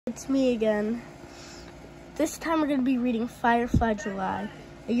It's me again. This time we're going to be reading Firefly, July,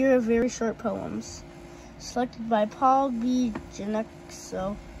 a year of very short poems. Selected by Paul B.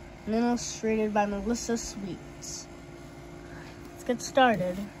 Genexo and illustrated by Melissa Sweets. Let's get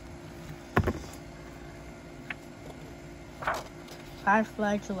started.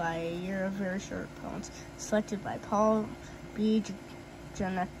 Firefly, July, a year of very short poems. Selected by Paul B.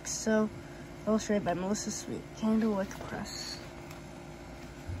 Genexo, illustrated by Melissa Sweet. Candlewick Press.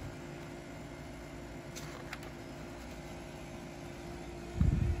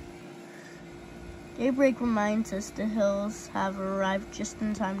 Daybreak reminds us the hills have arrived just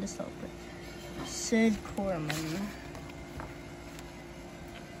in time to celebrate. Sid Corman.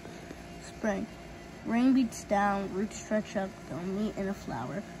 Spring. Rain beats down, roots stretch up, they'll meet in a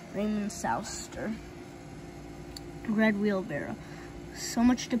flower. Raymond Souster. Red wheelbarrow. So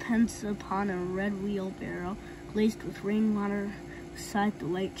much depends upon a red wheelbarrow, glazed with rainwater beside the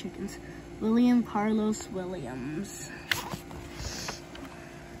white chickens. William Carlos Williams.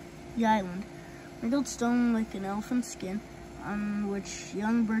 The Island. Wrinkled stone like an elephant's skin, on which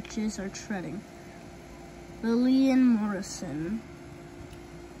young birches are treading. Lillian Morrison.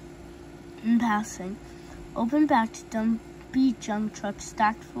 In passing, open-backed dumpy junk truck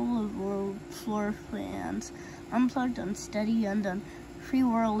stacked full of road floor plans, unplugged, unsteady, undone,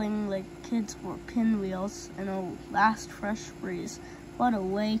 free-whirling like kids wore pinwheels in a last fresh breeze. What a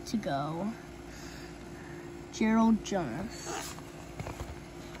way to go. Gerald Jonas.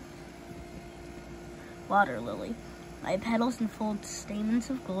 Water lily. My petals enfold stamens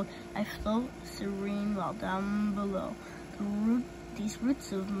of gold. I float serene while down below. These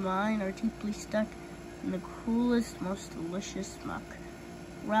roots of mine are deeply stuck in the coolest, most delicious muck.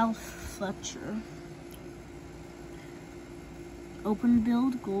 Ralph Fletcher.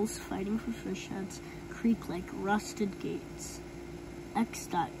 Open-billed gulls fighting for fish heads creak like rusted gates.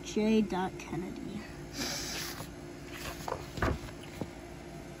 X.J. Kennedy.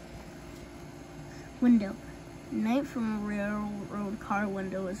 Window. Night from a railroad car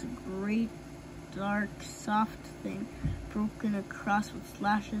window is a great, dark, soft thing, broken across with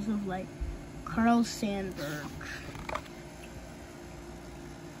flashes of light. Carl Sandburg.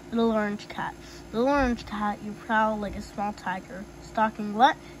 Little orange cat. Little orange cat, you prowl like a small tiger, stalking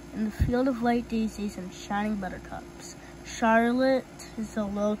what? In the field of light daisies and shining buttercups. Charlotte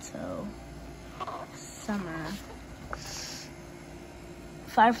Zolotto. Summer.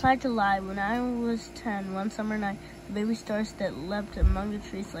 Firefly, July. When I was 10, one summer night, the baby stars that leapt among the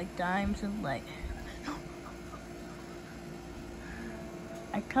trees like dimes of light.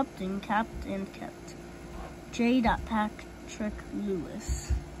 I cupped and capped and kept. J. Patrick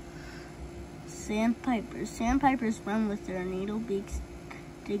Lewis. Sandpipers. Sandpipers run with their needle beaks,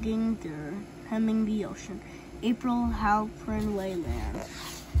 digging their hemming the ocean. April Halpern Wayland.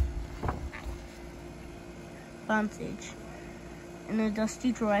 Bronze Age. In a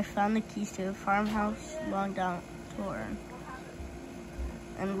dusty drawer, I found the keys to a farmhouse long down Torrent.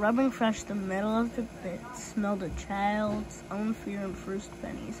 And rubbing fresh the metal of the bit smelled a child's own fear and first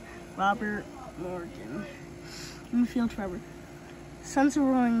pennies. Robert Morgan. Infield Trevor. Sun's a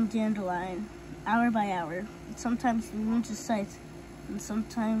roaring dandelion, hour by hour. Sometimes the moon's a sight, and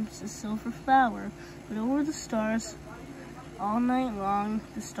sometimes a silver flower. But over the stars, all night long,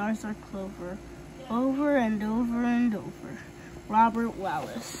 the stars are clover. Over and over and over. Robert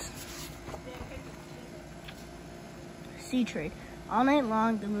Wallace. Sea trade. All night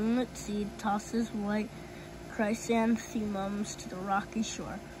long, the moonlit sea tosses white chrysanthemums to the rocky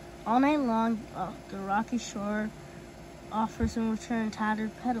shore. All night long, the rocky shore offers in return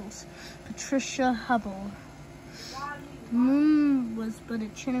tattered petals. Patricia Hubble. The moon was but a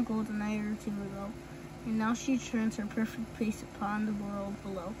chin of gold a night or two ago, and now she turns her perfect face upon the world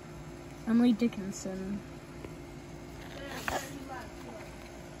below. Emily Dickinson.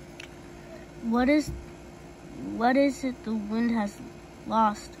 What is it the wind has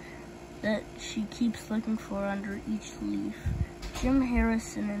lost that she keeps looking for under each leaf? Jim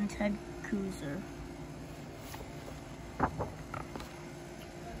Harrison and Ted Kuzer.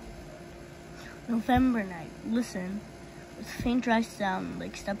 November night. Listen, with faint dry sound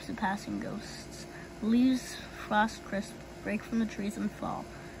like steps of passing ghosts. The leaves, frost crisp, break from the trees and fall.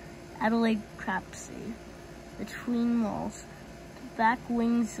 Adelaide Crapsey. Between walls. Back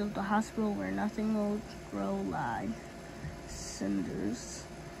wings of the hospital where nothing will grow lie. Cinders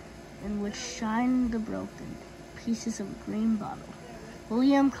in which shine the broken pieces of a green bottle.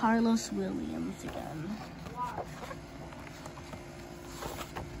 William Carlos Williams again.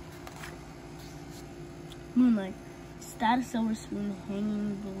 Moonlight. Status silver spoon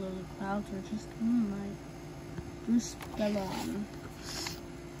hanging below the clouds or just moonlight. Bruce Bellon.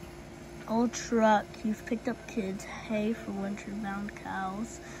 Old truck, you've picked up kids, hay for winter-bound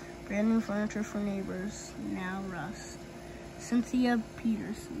cows, brand new furniture for neighbors, now rust. Cynthia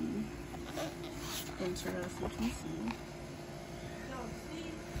Peterson. Interesting.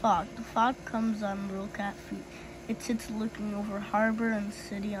 Fog. The fog comes on little cat feet. It sits looking over harbor and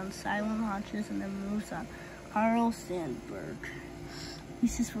city on silent haunches and then moves on. Carl Sandburg.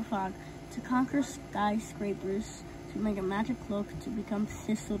 Uses for fog. To conquer skyscrapers, to make a magic cloak, to become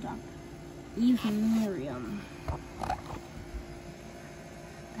thistledown. Eve Miriam.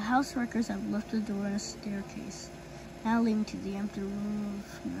 The house workers have left the door and a staircase, now leading to the empty room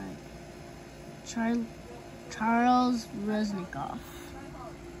of night. Charles Reznikoff.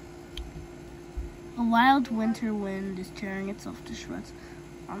 A wild winter wind is tearing itself to shreds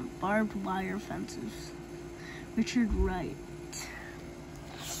on barbed wire fences. Richard Wright.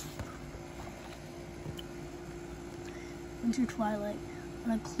 Winter twilight. On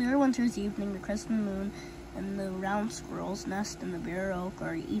a clear winter's evening, the crescent moon and the round squirrel's nest in the bare oak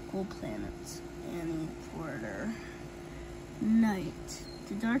are equal planets. Annie Porter. Night.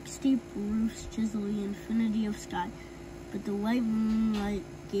 The dark, steep roofs chisel the infinity of sky, but the white moonlight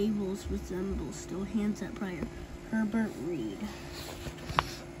gables resemble still hands at prayer. Herbert Reed.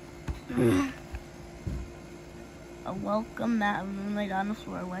 A welcome mat of moonlight on the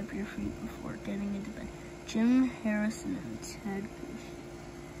floor. Wipe your feet before getting into bed. Jim Harrison and Ted Cushing.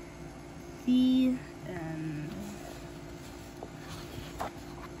 The end.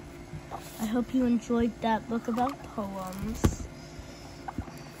 I hope you enjoyed that book about poems.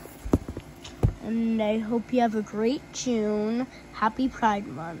 And I hope you have a great June. Happy Pride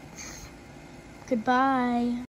Month. Goodbye.